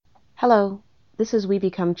Hello, this is We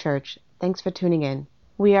Become Church. Thanks for tuning in.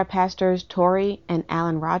 We are pastors Tori and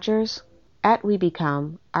Alan Rogers. At We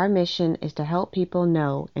Become, our mission is to help people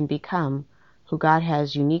know and become who God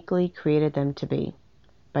has uniquely created them to be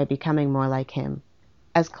by becoming more like Him.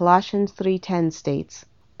 As Colossians 3:10 states,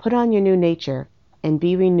 put on your new nature and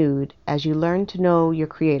be renewed as you learn to know your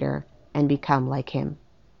Creator and become like Him.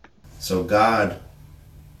 So God,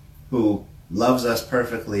 who loves us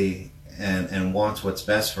perfectly and wants what's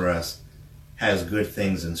best for us, has good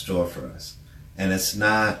things in store for us. And it's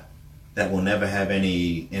not that we'll never have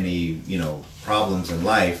any problems in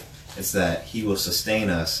life. It's that He will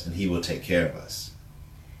sustain us and He will take care of us.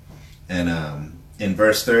 And in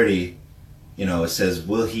verse 30, it says,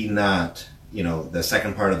 will He not, the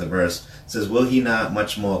second part of the verse says, will He not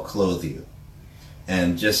much more clothe you?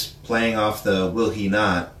 And just playing off the will He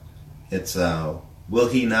not, it's will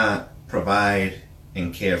He not provide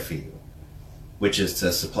and care for you, which is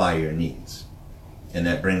to supply your needs. And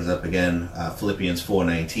that brings up again Philippians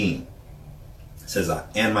 4:19. It says,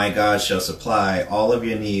 and my God shall supply all of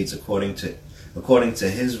your needs according to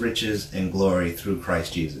His riches and glory through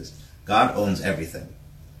Christ Jesus. God owns everything.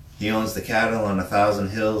 He owns the cattle on 1,000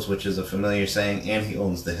 hills, which is a familiar saying, and He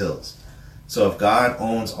owns the hills. So if God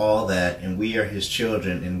owns all that, and we are His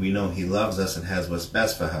children, and we know He loves us and has what's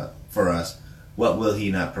best for us, what will He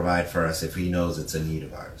not provide for us if He knows it's a need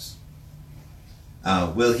of ours?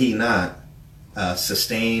 Will He not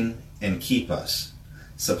sustain and keep us,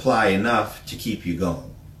 supply enough to keep you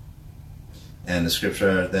going? And the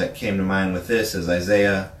scripture that came to mind with this is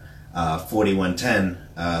Isaiah 41:10,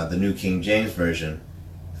 the New King James Version.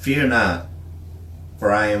 Fear not,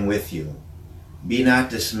 for I am with you. Be not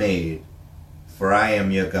dismayed, for I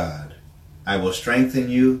am your God. I will strengthen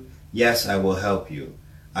you. Yes, I will help you.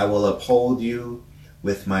 I will uphold you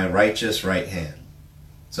with my righteous right hand.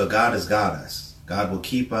 So God has got us. God will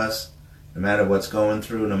keep us no matter what's going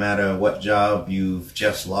through, no matter what job you've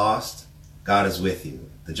just lost. God is with you.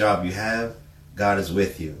 The job you have, God is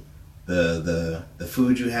with you. The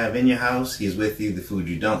food you have in your house, He is with you. The food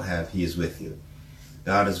you don't have, He is with you.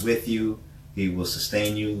 God is with you. He will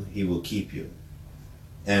sustain you. He will keep you.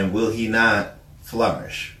 And will He not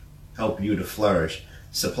flourish, help you to flourish,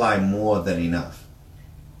 supply more than enough?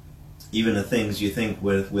 Even the things you think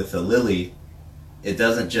with a lily, it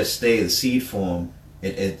doesn't just stay the seed form.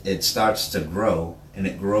 It starts to grow, and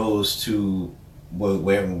it grows to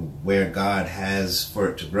where God has for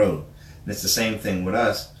it to grow. And it's the same thing with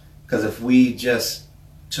us, because if we just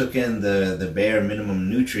took in the bare minimum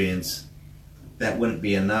nutrients, that wouldn't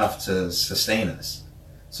be enough to sustain us.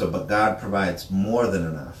 But God provides more than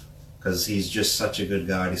enough, because He's just such a good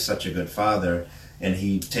God. He's such a good Father, and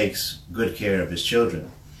He takes good care of His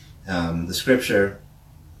children. The scripture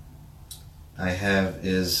I have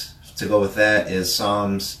is to go with that is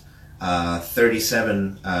Psalms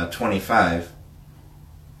 37:25.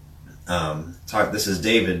 This is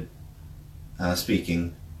David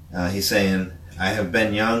speaking. He's saying, I have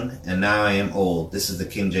been young and now I am old. This is the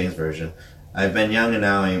King James Version. I have been young and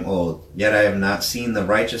now I am old, yet I have not seen the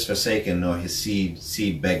righteous forsaken, nor his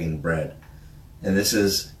seed begging bread. And this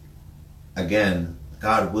is, again,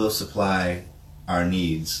 God will supply our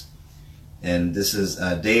needs. And this is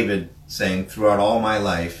David saying, throughout all my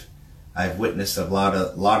life, I've witnessed a lot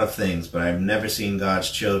of things, but I've never seen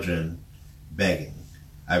God's children begging.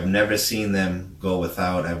 I've never seen them go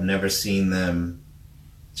without. I've never seen them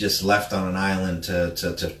just left on an island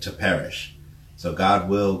to perish. So God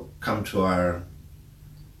will come to our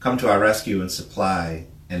rescue and supply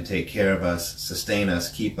and take care of us, sustain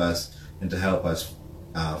us, keep us, and to help us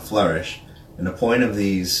flourish. And the point of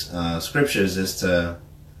these scriptures is to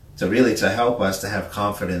really help us to have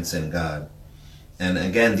confidence in God. And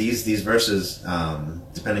again, these verses,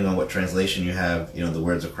 depending on what translation you have, the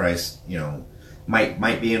words of Christ,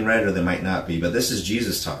 might be in red or they might not be. But this is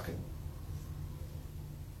Jesus talking.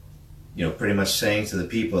 Pretty much saying to the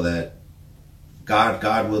people that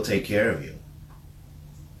God will take care of you.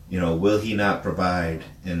 Will He not provide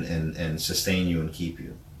and sustain you and keep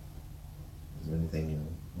you? Is there anything you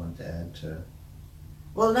want to add to?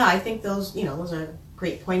 Well, no, I think those are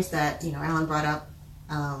great points that, Alan brought up,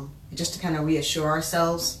 just to kind of reassure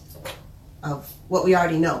ourselves of what we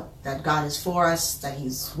already know, that God is for us, that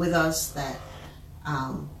He's with us, that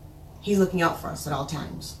He's looking out for us at all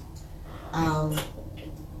times.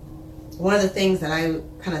 One of the things that I'm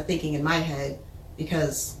kind of thinking in my head,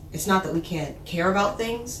 because it's not that we can't care about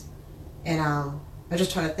things, and I'm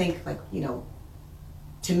just trying to think,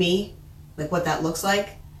 to me, what that looks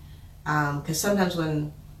like, because sometimes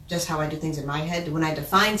just how I do things in my head, when I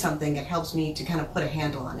define something, it helps me to kind of put a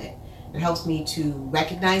handle on it. It helps me to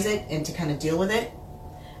recognize it and to kind of deal with it.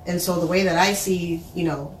 And so the way that I see,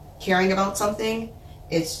 caring about something,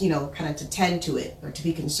 it's, kind of to tend to it or to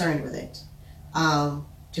be concerned with it.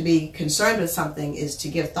 To be concerned with something is to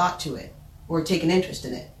give thought to it or take an interest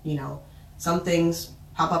in it. Some things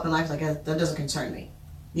pop up in life like that doesn't concern me.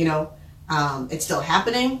 It's still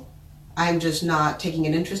happening. I'm just not taking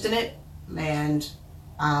an interest in it, and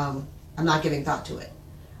I'm not giving thought to it.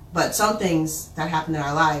 But some things that happen in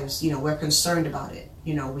our lives, we're concerned about it.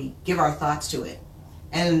 We give our thoughts to it.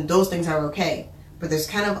 And those things are okay. But there's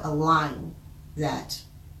kind of a line that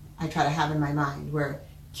I try to have in my mind where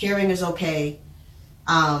caring is okay.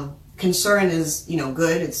 Concern is,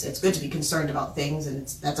 good. It's good to be concerned about things, and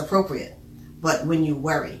that's appropriate. But when you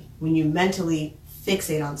worry, when you mentally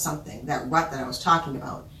fixate on something, that rut that I was talking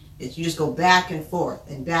about, is you just go back and forth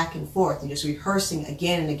and back and forth and just rehearsing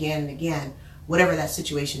again and again and again, whatever that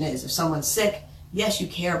situation is. If someone's sick, yes, you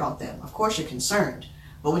care about them. Of course you're concerned.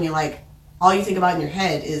 But when you're like, all you think about in your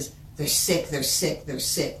head is they're sick, they're sick, they're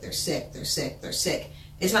sick, they're sick, they're sick, they're sick.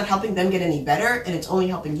 It's not helping them get any better, and it's only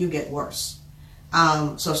helping you get worse.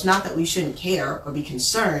 So it's not that we shouldn't care or be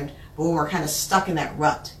concerned, but when we're kind of stuck in that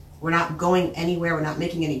rut, we're not going anywhere, we're not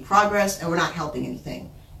making any progress, and we're not helping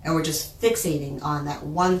anything. And we're just fixating on that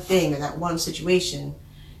one thing or that one situation,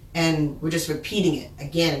 and we're just repeating it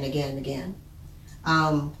again and again and again.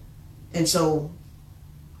 And so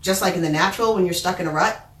just like in the natural, when you're stuck in a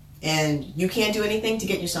rut and you can't do anything to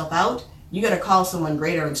get yourself out, you got to call someone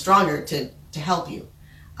greater and stronger to help you.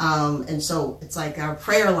 And so it's like our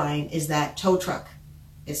prayer line is that tow truck.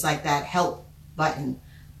 It's like that help button.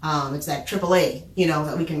 It's that AAA,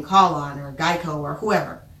 that we can call on, or Geico or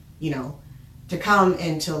whoever, to come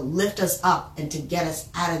and to lift us up and to get us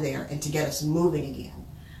out of there and to get us moving again.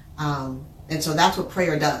 And so that's what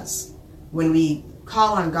prayer does. When we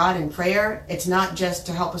call on God in prayer, it's not just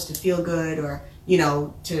to help us to feel good or,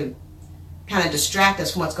 to kind of distract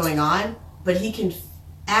us from what's going on, but he can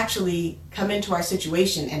actually come into our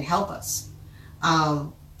situation and help us.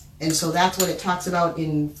 And so that's what it talks about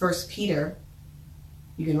in 1 Peter.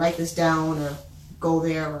 You can write this down or go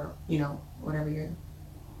there or, whatever your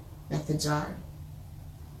methods are.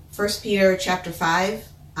 1 Peter chapter 5,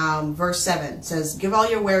 verse 7 says, "Give all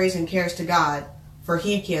your worries and cares to God, for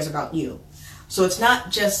he cares about you." So it's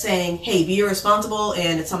not just saying, hey, be irresponsible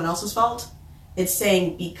and it's someone else's fault. It's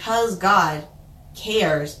saying because God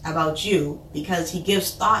cares about you, because he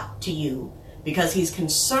gives thought to you, because he's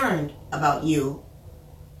concerned about you,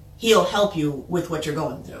 he'll help you with what you're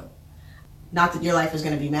going through. Not that your life is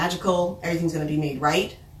going to be magical, everything's going to be made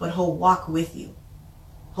right, but he'll walk with you.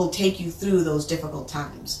 He'll take you through those difficult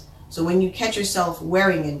times. So when you catch yourself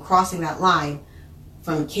worrying and crossing that line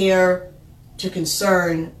from care to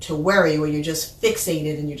concern to worry, where you're just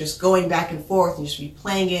fixated and you're just going back and forth and just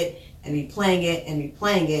replaying it and replaying it and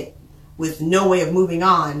replaying it with no way of moving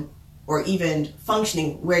on or even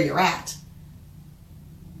functioning where you're at,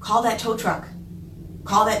 call that tow truck.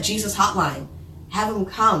 Call that Jesus hotline. Have him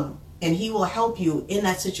come and he will help you in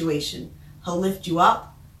that situation. He'll lift you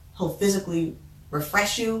up. He'll physically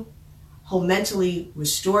refresh you. He'll mentally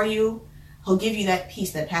restore you. He'll give you that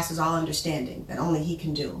peace that passes all understanding that only he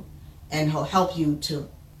can do. And he'll help you to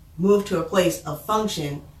move to a place of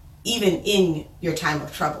function even in your time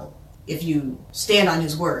of trouble. If you stand on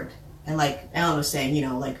his word. And like Alan was saying,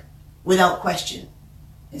 without question.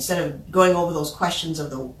 Instead of going over those questions of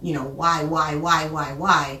the, why,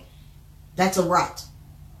 that's a rut.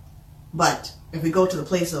 But if we go to the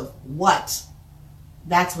place of what,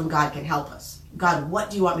 that's when God can help us. God, what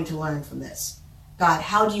do you want me to learn from this? God,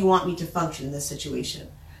 how do you want me to function in this situation?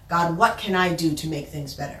 God, what can I do to make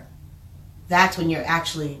things better? That's when you're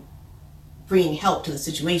actually bringing help to the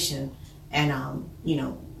situation and,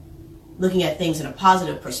 looking at things in a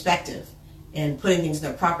positive perspective and putting things in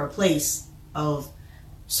their proper place of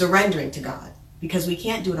surrendering to God, because we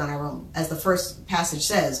can't do it on our own. As the first passage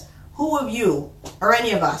says, who of you or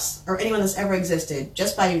any of us or anyone that's ever existed,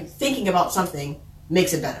 just by thinking about something,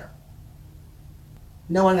 makes it better?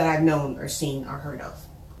 No one that I've known or seen or heard of.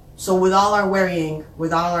 So with all our worrying,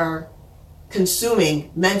 with all our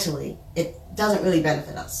consuming mentally, it doesn't really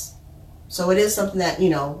benefit us. So it is something that,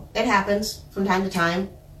 it happens from time to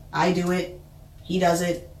time. I do it. He does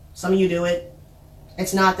it. Some of you do it.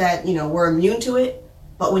 It's not that, we're immune to it,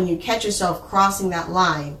 but when you catch yourself crossing that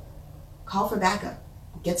line, call for backup.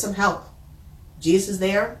 Get some help. Jesus is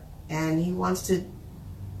there, and he wants to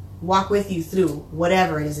walk with you through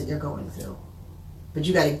whatever it is that you're going through. But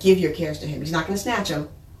you got to give your cares to him. He's not going to snatch them.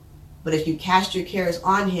 But if you cast your cares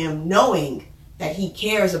on him, knowing that he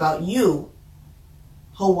cares about you,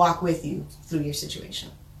 he'll walk with you through your situation.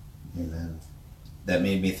 Amen. That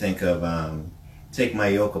made me think of, take my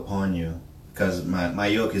yoke upon you, because my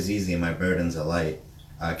yoke is easy and my burdens are light.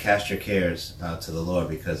 Cast your cares to the Lord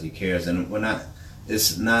because He cares. And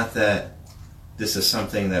it's not that this is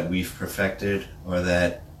something that we've perfected or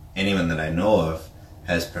that anyone that I know of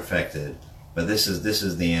has perfected, but this is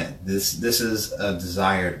a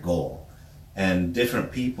desired goal. And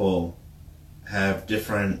different people are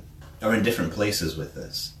in different places with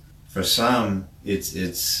this. For some,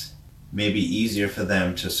 it's maybe easier for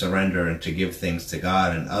them to surrender and to give things to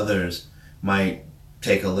God, and others might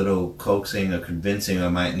take a little coaxing or convincing or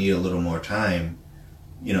might need a little more time,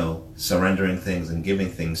 surrendering things and giving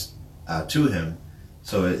things to Him.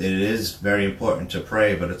 So it is very important to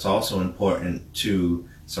pray, but it's also important to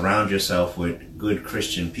surround yourself with good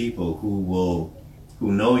Christian people who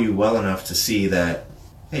know you well enough to see that,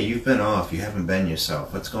 hey, you've been off, you haven't been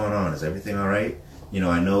yourself. What's going on? Is everything all right?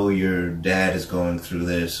 I know your dad is going through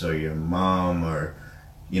this, or your mom, or,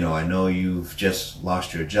 I know you've just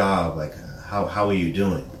lost your job. Like, how are you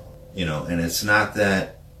doing? And it's not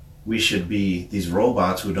that we should be these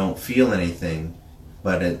robots who don't feel anything,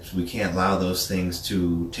 but we can't allow those things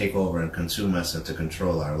to take over and consume us and to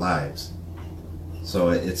control our lives. So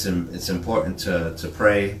it's important to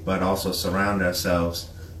pray, but also surround ourselves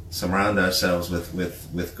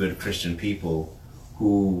with good Christian people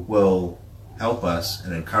who will help us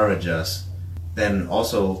and encourage us. Then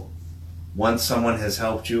also, once someone has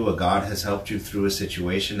helped you or God has helped you through a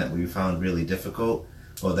situation that you found really difficult,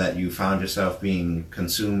 or that you found yourself being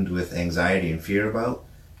consumed with anxiety and fear about,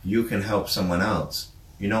 you can help someone else.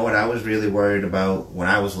 You know what I was really worried about when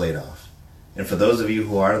I was laid off? And for those of you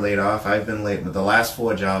who are laid off, I've been laid, with the last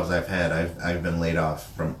 4 jobs I've had, I've been laid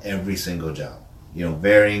off from every single job.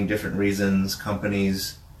 Varying different reasons,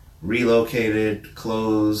 companies relocated,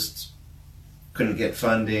 closed, couldn't get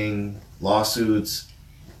funding, lawsuits,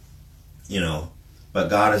 but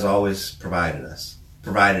God has always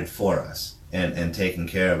provided for us and taken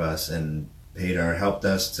care of us and helped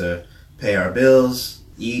us to pay our bills,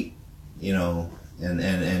 eat,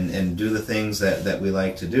 and do the things that we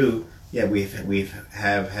like to do. Yeah, we've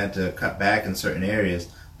had to cut back in certain areas,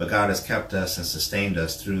 but God has kept us and sustained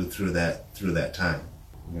us through that time.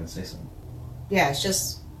 You gonna say something? Yeah, it's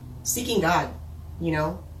just seeking God.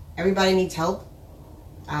 Everybody needs help,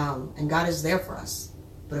 and God is there for us.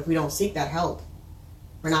 But if we don't seek that help,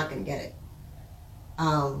 we're not going to get it.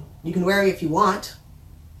 You can worry if you want.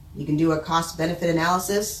 You can do a cost-benefit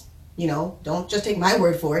analysis. Don't just take my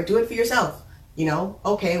word for it. Do it for yourself.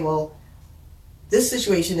 Okay, well, this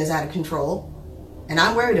situation is out of control, and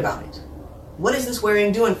I'm worried about it. What is this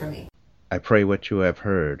worrying doing for me? I pray what you have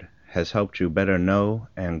heard has helped you better know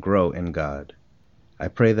and grow in God. I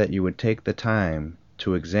pray that you would take the time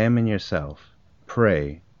to examine yourself,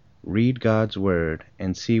 pray, read God's Word,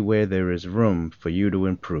 and see where there is room for you to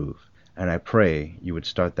improve. And I pray you would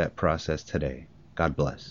start that process today. God bless.